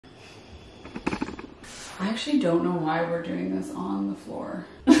I actually don't know why we're doing this on the floor.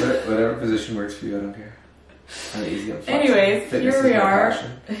 Whatever position works for you, I don't care. I'm easy on flexible. Anyways, Fitness here we are.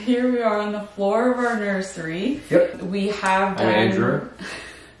 passion. Here we are on the floor of our nursery. Yep. We have done... I'm Andrew.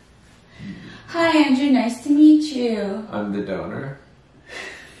 Hi Andrew, nice to meet you. I'm the donor.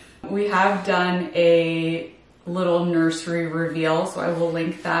 We have done a little nursery reveal, so I will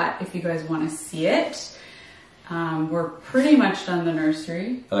link that if you guys want to see it. We're pretty much done the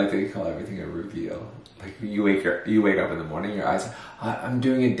nursery. I like that you call everything a reveal. Like you wake up in the morning, your eyes, I'm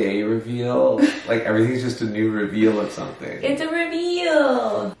doing a day reveal. Like everything's just a new reveal of something. It's a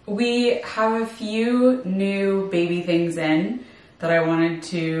reveal. We have a few new baby things in that I wanted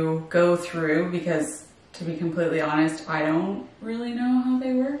to go through because, to be completely honest, I don't really know how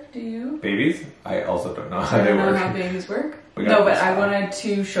they work. Do you? Babies? I also don't know how they work. I don't know how babies work. No, but I wanted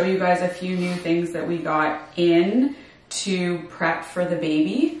to show you guys a few new things that we got in to prep for the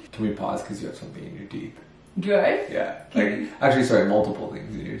baby. Can we pause because you have something in your teeth? Good. Yeah. Like, actually, sorry, multiple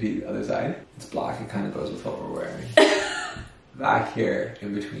things in your teeth. Other side. It's black. It kind of goes with what we're wearing. Back here,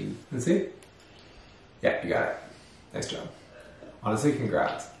 in between. Let's see. Yeah, you got it. Nice job. Honestly,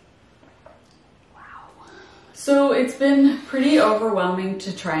 congrats. So it's been pretty overwhelming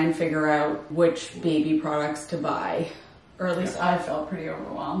to try and figure out which baby products to buy. Or at least I felt pretty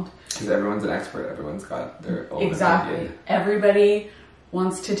overwhelmed. Because everyone's an expert. Everyone's got their own Exactly. opinion. Everybody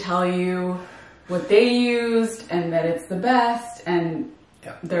wants to tell you what they used and that it's the best. And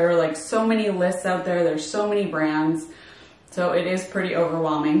there are like so many lists out there. There's so many brands. So it is pretty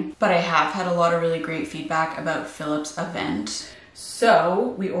overwhelming. But I have had a lot of really great feedback about Philips AVENT.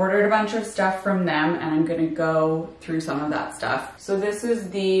 So we ordered a bunch of stuff from them and I'm gonna go through some of that stuff. So this is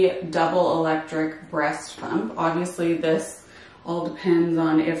the double electric breast pump. Obviously this all depends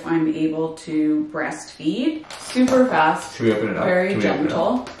on if I'm able to breastfeed. Super fast. Should we open it up? Very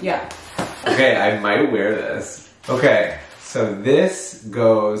gentle. Yeah. Okay, I might wear this. Okay, so this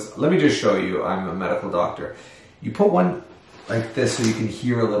goes, let me just show you, I'm a medical doctor. You put one like this so you can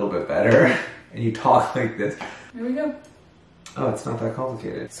hear a little bit better and you talk like this. Here we go. Oh, it's not that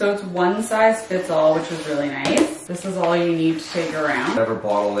complicated. So it's one size fits all, which is really nice. This is all you need to take around. Whatever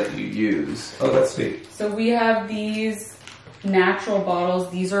bottle that you use. Oh, that's sweet. So we have these natural bottles.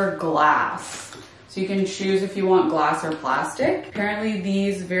 These are glass. So you can choose if you want glass or plastic. Apparently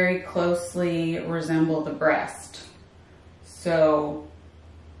these very closely resemble the breast. So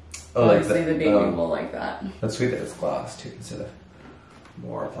obviously the baby will like that. That's sweet that it's glass too instead of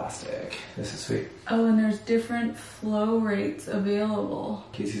more plastic. This is sweet. Oh, and there's different flow rates available.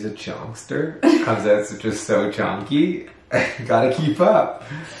 Casey's a chunkster. Comes out just so chunky. Gotta keep up.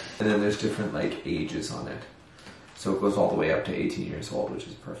 And then there's different like ages on it. So it goes all the way up to 18 years old, which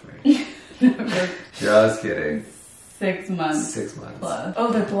is perfect. Just kidding. 6 months. 6 months. Plus.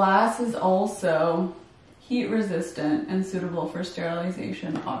 Oh, the glass is also heat resistant and suitable for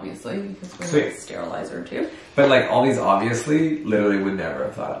sterilization, obviously, because we're a sterilizer too. But like all these obviously, literally would never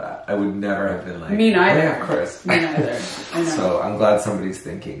have thought of that. I would never have been like, me neither. Oh, yeah, of course. Me neither. I know. So I'm glad somebody's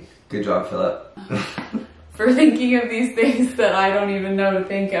thinking. Good job, Philip. For thinking of these things that I don't even know to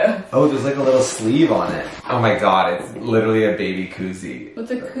think of. Oh, there's like a little sleeve on it. Oh my god, it's literally a baby koozie.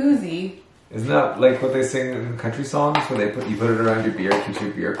 What's a koozie? Isn't that like what they sing in country songs where you put it around your beer, keeps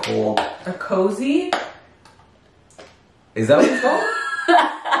your beer cold? A cozy? Is that what it's called?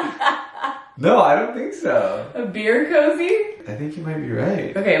 No, I don't think so. A beer cozy? I think you might be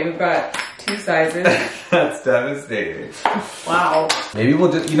right. Okay, we've got 2 sizes. That's devastating. Wow. Maybe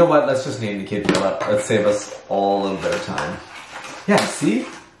we'll just, you know what, let's just name the kid Philip. Let's save us all a bit of time. Yeah, see?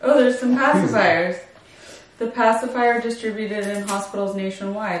 Oh, there's some pacifiers. The pacifier distributed in hospitals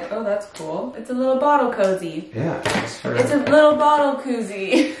nationwide. Oh, that's cool. It's a little bottle cozy. Yeah. It's a little bottle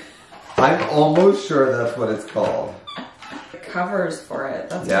koozie. I'm almost sure that's what it's called. Covers for it.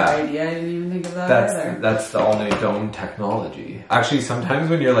 That's a good idea. I didn't even think of that either. That's the all-new dome technology. Actually, sometimes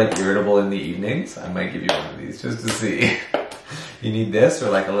when you're like irritable in the evenings, I might give you one of these just to see. You need this or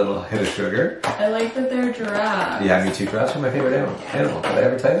like a little hit of sugar. I like that they're giraffes. Yeah, me too. Giraffes are my favorite animal. Did I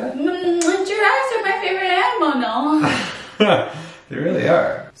ever tell you that? Giraffes are my favorite animal, no? They really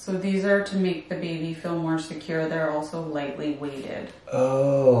are. So these are to make the baby feel more secure. They're also lightly weighted.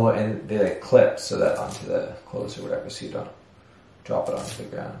 Oh, and they like clip so that onto the clothes or whatever, so you don't drop it onto the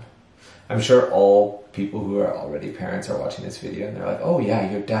ground. I'm sure all people who are already parents are watching this video and they're like, oh yeah,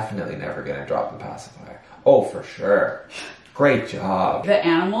 you're definitely never gonna drop the pacifier. Oh, for sure. Great job. The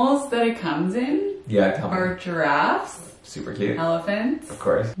animals that it comes in are giraffes, super cute, elephants, of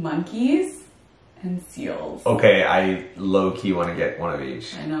course, monkeys, and seals. Okay, I low-key want to get one of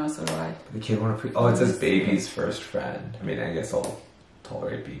each. I know, so do I. The kid want to it says baby's first friend. I mean, I guess I'll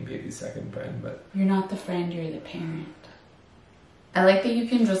tolerate being baby's second friend, but... You're not the friend, you're the parent. I like that you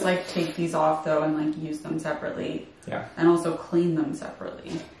can just like take these off though and like use them separately. Yeah. And also clean them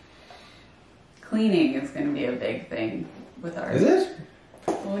separately. Cleaning is going to be a big thing with ours. Is it?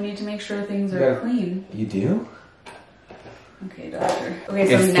 Well, we need to make sure things are clean. You do? Okay, doctor. Okay,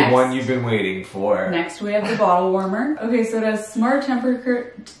 so it's next, the one you've been waiting for. Next we have the bottle warmer. Okay, so it has smart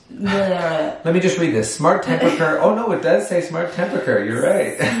temperature. Let me just read this. Smart temperature. Oh no, it does say smart temperature. You're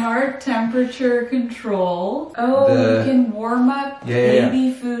right. Smart temperature control. Oh, you can warm up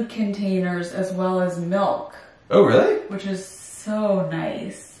baby food containers as well as milk. Oh, really? Which is so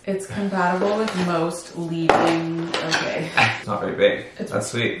nice. It's compatible with most leading. Okay. It's not very big. That's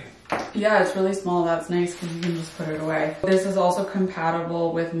sweet. Yeah, it's really small. That's nice because you can just put it away. This is also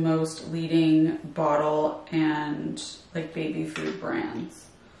compatible with most leading bottle and like baby food brands.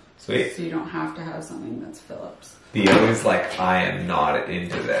 Sweet. So you don't have to have something that's Philips. Theo is like, I am not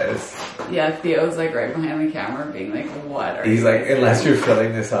into this. Yeah, Theo's like right behind the camera being like, what are He's you like, doing? unless you're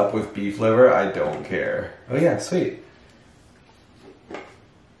filling this up with beef liver, I don't care. Oh yeah, sweet.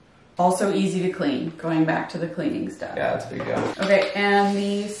 Also easy to clean, going back to the cleaning stuff. Yeah, that's a big deal. Okay, and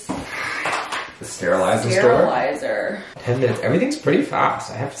the sterilizer. 10 minutes. Everything's pretty fast,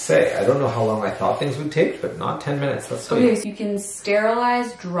 I have to say. I don't know how long I thought things would take, but not 10 minutes. That's sweet. Okay, so you can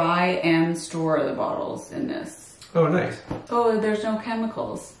sterilize, dry, and store the bottles in this. Oh, nice. Oh, there's no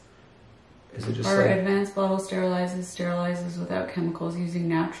chemicals. Is it just Our like... advanced bottle sterilizes without chemicals using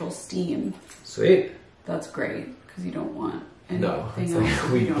natural steam. Sweet. That's great, because you don't want No, it's anything like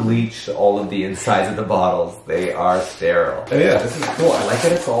else. we bleached all of the insides of the bottles. They are sterile. Oh yeah, this is cool. I like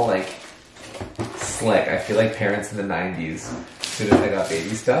that it's all like slick. I feel like parents in the 90s, as soon as they got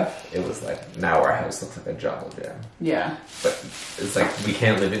baby stuff, it was like, now our house looks like a jungle gym. Yeah. But it's like, we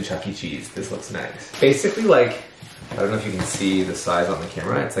can't live in Chuck E. Cheese. This looks nice. Basically like, I don't know if you can see the size on the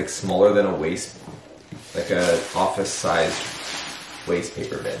camera. It's like smaller than a waste, like a office-sized waste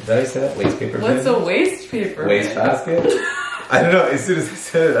paper bin. Did I say that? Waste paper bin? What's a waste paper Waste bin? basket? I don't know, as soon as I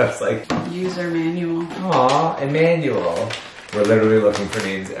said it, I was like... User manual. Aw, Emmanuel. We're literally looking for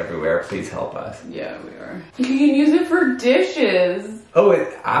names everywhere. Please help us. Yeah, we are. You can use it for dishes. Oh,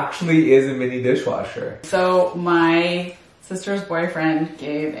 it actually is a mini dishwasher. So my sister's boyfriend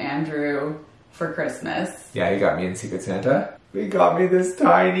gave Andrew for Christmas. Yeah, he got me in Secret Santa. He got me this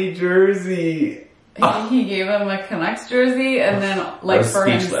tiny jersey. He gave him a Canucks jersey and then like for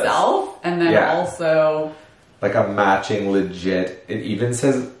himself and then also... Like a matching legit, it even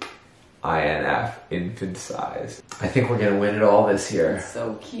says INF, infant size. I think we're gonna win it all this year. It's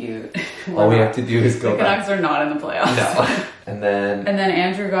so cute. All we have to do is go back. The Canucks are not in the playoffs. No. And then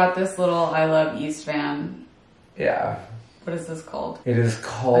Andrew got this little I Love East fan. Yeah. What is this called? It is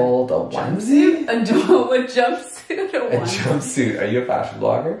called a onesie? A jumpsuit. A jumpsuit. Are you a fashion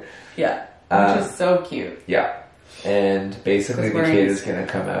blogger? Yeah. Which is so cute. Yeah. And basically the kid is gonna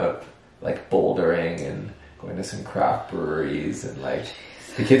come out like bouldering and going to some craft breweries and like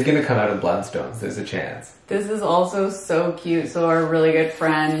the kid's gonna come out in Bloodstones. There's a chance. This is also so cute. So our really good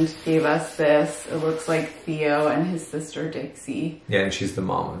friend gave us this. It looks like Theo and his sister Dixie. Yeah, and she's the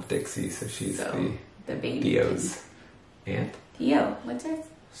mom of Dixie, so she's the baby. Theo's aunt. Theo, what's this?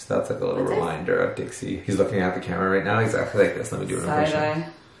 So that's like a little reminder of Dixie. He's looking at the camera right now exactly like this. Let me do an impression. Side-eye.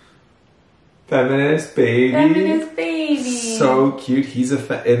 Feminist baby. Feminist baby. So cute. He's and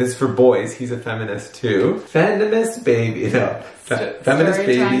it's for boys. He's a feminist too. Feminist baby. No. Feminist Story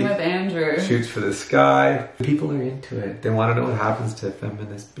baby. time with Andrew. Shoots for the sky. People are into it. They want to know what happens to a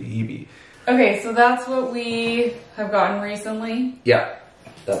feminist baby. Okay, so that's what we have gotten recently. Yeah.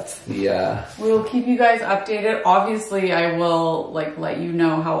 That's the We'll keep you guys updated. Obviously, I will like let you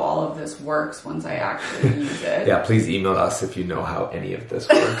know how all of this works once I actually use it. Yeah, please email us if you know how any of this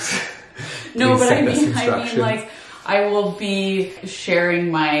works. No, but I mean like I will be sharing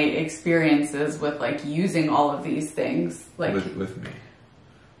my experiences with like using all of these things like with me.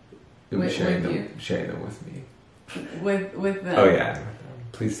 You'll be sharing them with me. With them. Oh yeah.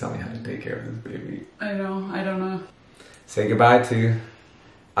 Please tell me how to take care of this baby. I know. I don't know. Say goodbye to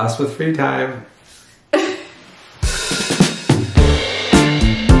us with free time.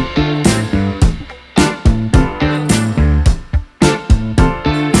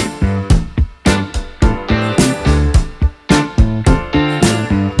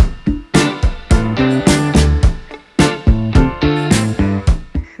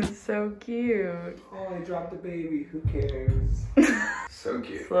 So cute. Oh, I dropped the baby. Who cares? So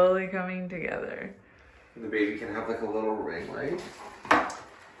cute. Slowly coming together. And the baby can have like a little ring light.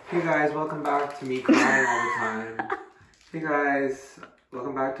 Hey guys, welcome back to me crying all the time. Hey guys,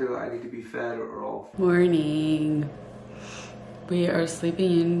 welcome back to I Need to Be Fed or all. Morning. We are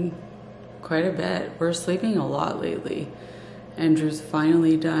sleeping in quite a bit. We're sleeping a lot lately. Andrew's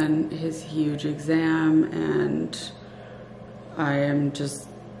finally done his huge exam and I am just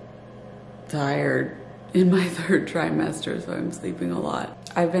tired in my 3rd trimester, so I'm sleeping a lot.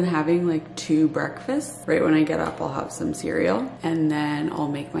 I've been having like 2 breakfasts. Right when I get up, I'll have some cereal and then I'll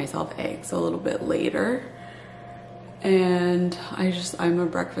make myself eggs a little bit later. And I'm a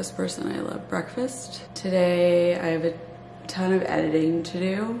breakfast person. I love breakfast. Today I have a ton of editing to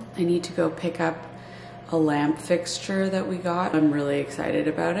do. I need to go pick up a lamp fixture that we got. I'm really excited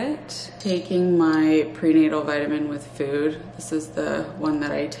about it. Taking my prenatal vitamin with food. This is the one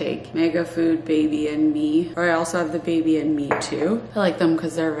that I take. Mega Food Baby and Me. Or I also have the Baby and Me too. I like them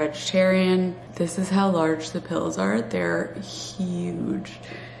because they're vegetarian. This is how large the pills are. They're huge.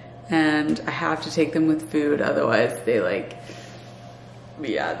 And I have to take them with food, otherwise they're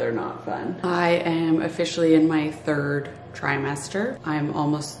not fun. I am officially in my 3rd trimester. I'm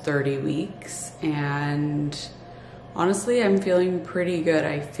almost 30 weeks and honestly, I'm feeling pretty good.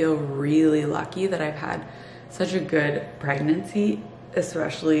 I feel really lucky that I've had such a good pregnancy,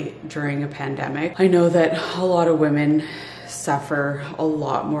 especially during a pandemic. I know that a lot of women suffer a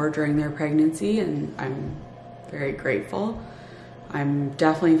lot more during their pregnancy and I'm very grateful. I'm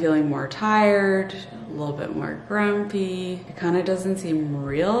definitely feeling more tired, a little bit more grumpy. It kind of doesn't seem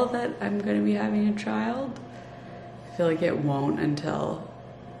real that I'm going to be having a child. I feel like it won't until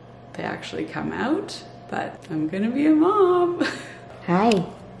they actually come out, but I'm going to be a mom. Hi,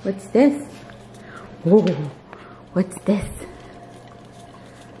 what's this? Whoa, what's this?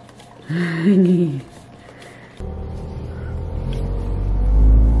 Honey.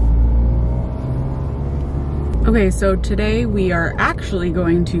 Okay, so today we are actually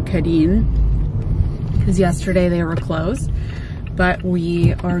going to Cadine because yesterday they were closed, but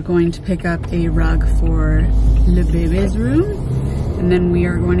we are going to pick up a rug for Le Bébé's room, and then we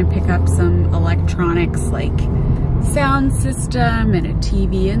are going to pick up some electronics like sound system and a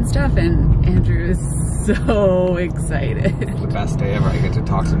TV and stuff, and Andrew is so excited. It's the best day ever. I get to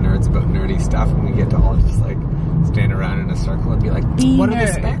talk to nerds about nerdy stuff and we get to all just like stand around in a circle and be like, what are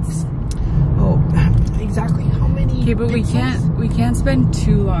the specs? Oh, exactly. How many? Okay, but we can't spend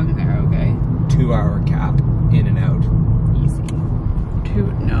too long there, okay? 2-hour cap, in and out, easy.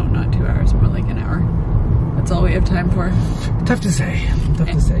 No, not 2 hours, more like an hour. That's all we have time for. Tough to say. Tough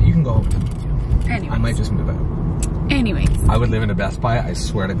to say. You can go home. Anyways. I might just move out. Anyways. I would live in a Best Buy, I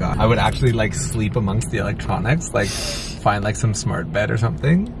swear to God. I would actually like sleep amongst the electronics, like find like some smart bed or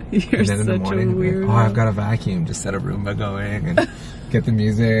something. You're and then in the such morning, a weirdo. oh, I've got a vacuum, just set a Roomba going and get the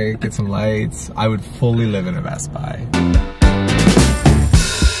music, get some lights. I would fully live in a Best Buy.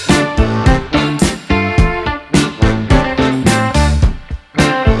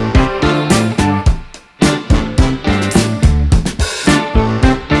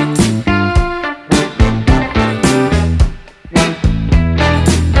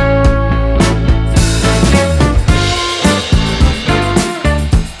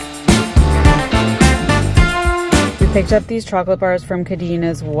 Picked up these chocolate bars from Cadine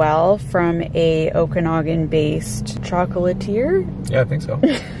as well, from a Okanagan-based chocolatier. Yeah, I think so.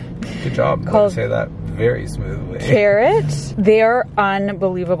 Good job. Called say that very smoothly. Carrot. They are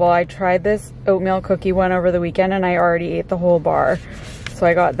unbelievable. I tried this oatmeal cookie one over the weekend and I already ate the whole bar. So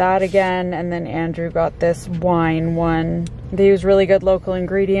I got that again, and then Andrew got this wine one. They use really good local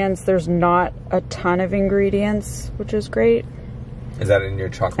ingredients. There's not a ton of ingredients, which is great. Is that in your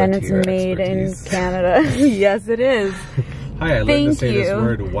chocolatier And it's made expertise? in Canada. Yes, it is. Hi, I learned to say this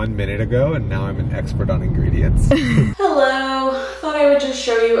word 1 minute ago, and now I'm an expert on ingredients. Hello. Thought I would just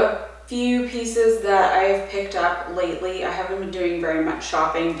show you a few pieces that I've picked up lately. I haven't been doing very much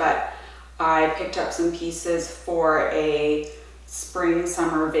shopping, but I picked up some pieces for a spring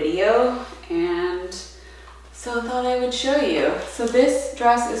summer video, and so I thought I would show you. So this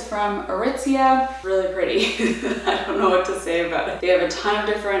dress is from Aritzia. Really pretty. I don't know what to say about it. They have a ton of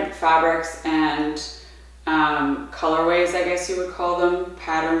different fabrics and colorways, I guess you would call them,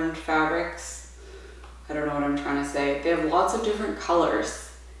 patterned fabrics. I don't know what I'm trying to say. They have lots of different colors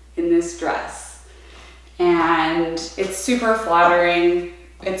in this dress, and it's super flattering.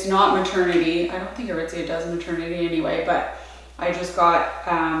 It's not maternity. I don't think Aritzia does maternity anyway, but I just got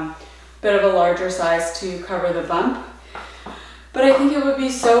a bit of a larger size to cover the bump. But I think it would be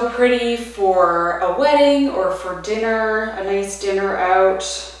so pretty for a wedding or for dinner, a nice dinner out.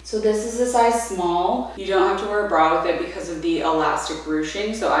 So this is a size small. You don't have to wear a bra with it because of the elastic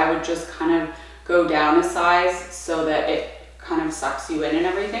ruching. So I would just kind of go down a size so that it kind of sucks you in and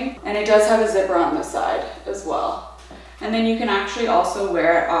everything. And it does have a zipper on the side as well. And then you can actually also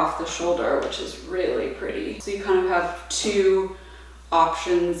wear it off the shoulder, which is really pretty. So you kind of have two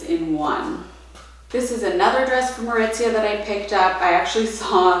options in one. This is another dress from Aritzia that I picked up. I actually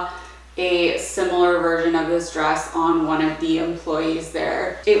saw a similar version of this dress on one of the employees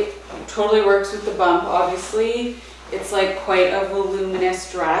there. It totally works with the bump, obviously. It's like quite a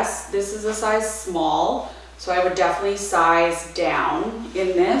voluminous dress. This is a size small, so I would definitely size down in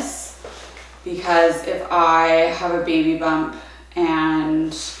this, because if I have a baby bump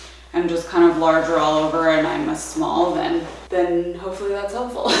and I'm just kind of larger all over and I'm a small, then hopefully that's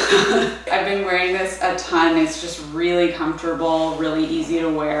helpful. I've been wearing this a ton. It's just really comfortable, really easy to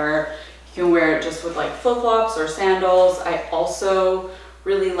wear. You can wear it just with like flip-flops or sandals. I also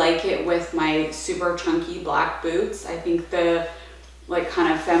really like it with my super chunky black boots. I think the like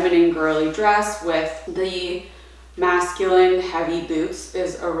kind of feminine girly dress with the masculine heavy boots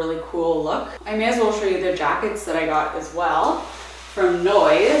is a really cool look. I may as well show you the jackets that I got as well from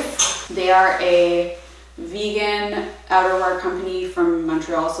Noise. They are a vegan outerwear company from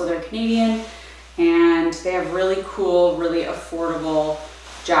Montreal, so they're Canadian, and they have really cool, really affordable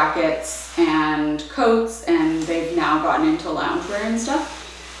jackets and coats, and they've now gotten into loungewear and stuff.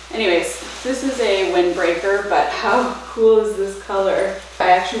 Anyways, this is a windbreaker, but how cool is this color?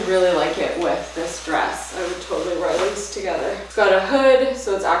 I actually really like it with this dress. I would totally wear these together. It's got a hood,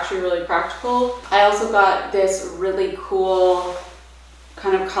 so it's actually really practical. I also got this really cool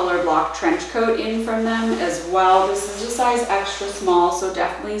kind of color block trench coat in from them as well. This is a size extra small, so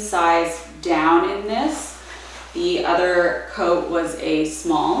definitely size down in this. The other coat was a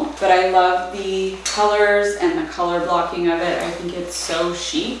small, but I love the colors and the color blocking of it. I think it's so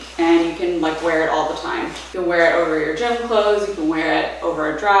chic, and you can like wear it all the time. You can wear it over your gym clothes, you can wear it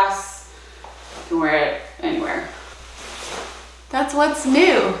over a dress, you can wear it anywhere. That's what's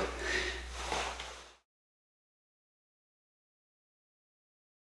new.